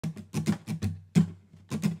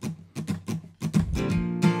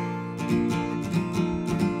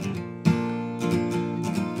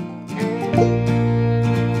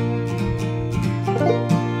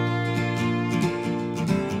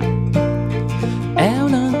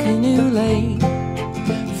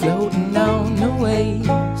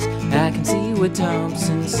what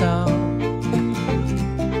Thomson saw.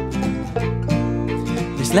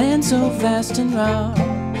 This land so vast and raw,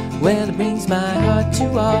 well, it brings my heart to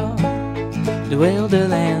awe. The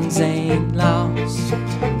wilderlands ain't lost.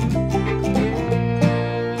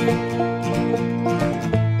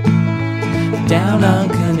 Down on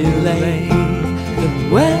Canoe Lake, the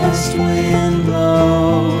west wind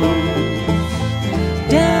blows.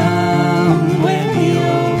 Down where the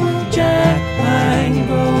old jack pine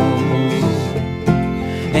grows,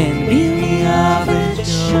 and the beauty of it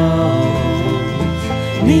shows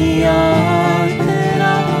the art that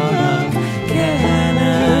all of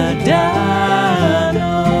Canada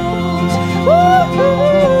knows. Woo-hoo,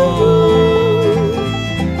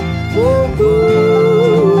 woo-hoo,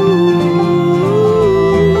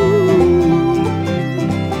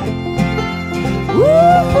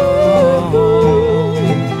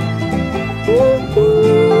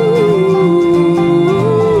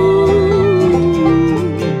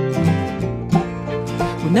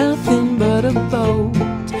 woo-hoo. Nothing but a boat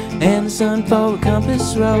and the sun for a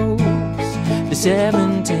compass rose, the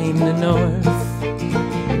 17 to north.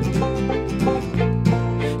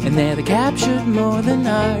 And there they captured more than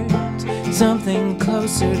art, something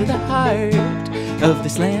closer to the heart of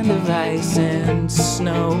this land of ice and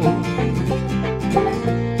snow.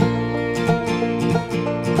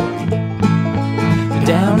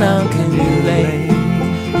 Down on Canoe Lake,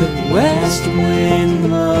 the west wind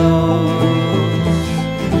blows.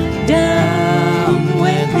 Down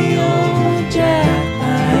where the old jack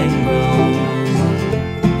pine grows,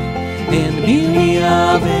 and the beauty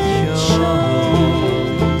of it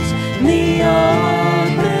shows the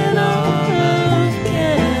art that all of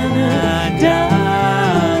Canada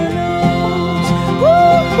knows.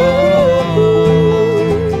 Woo-hoo,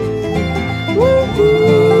 woo-hoo,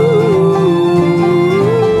 woo-hoo.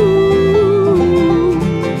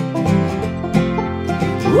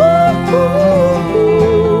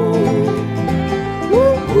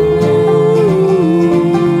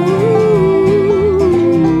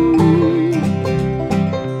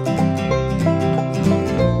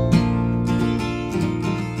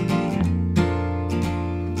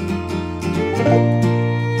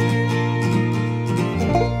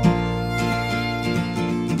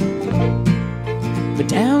 But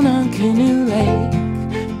down on Canoe Lake,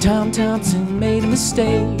 Tom Thomson made a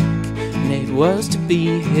mistake, and it was to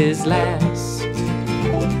be his last.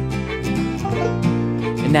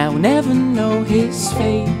 And now we'll never know his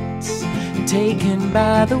fate, taken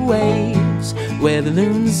by the waves, where the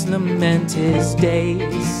loons lament his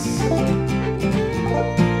days.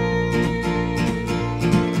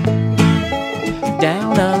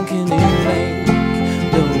 Down on Canoe Lake,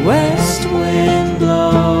 the west wind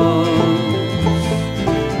blows.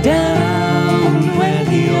 Down where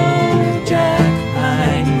the old jack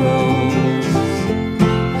pine grows,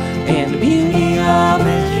 and the beauty of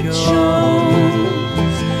it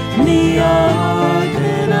shows the art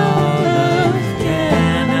that all of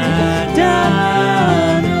Canada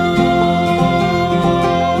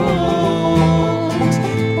knows.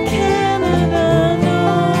 Canada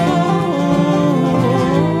knows.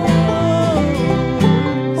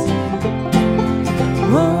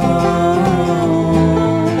 Whoa.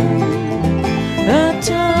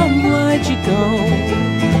 Tom, why'd you go?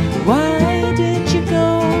 Why did you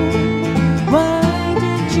go? Why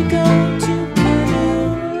did you go to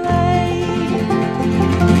Canoe Lake?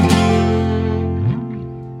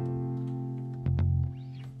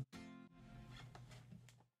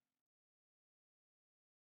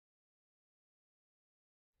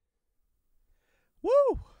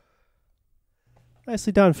 Woo!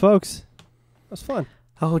 Nicely done, folks. That was fun.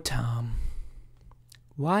 Oh, Tom,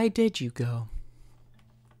 why did you go?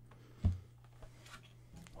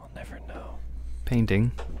 We'll never know.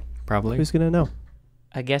 Painting, probably. Who's gonna know?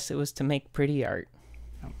 I guess it was to make pretty art.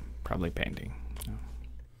 Oh, probably painting. Oh.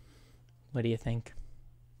 What do you think?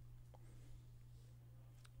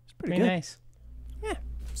 It's pretty good. nice. Yeah,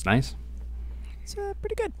 It's nice. it's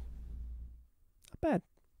pretty good. Not bad.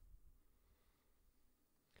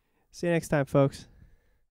 See you next time, folks.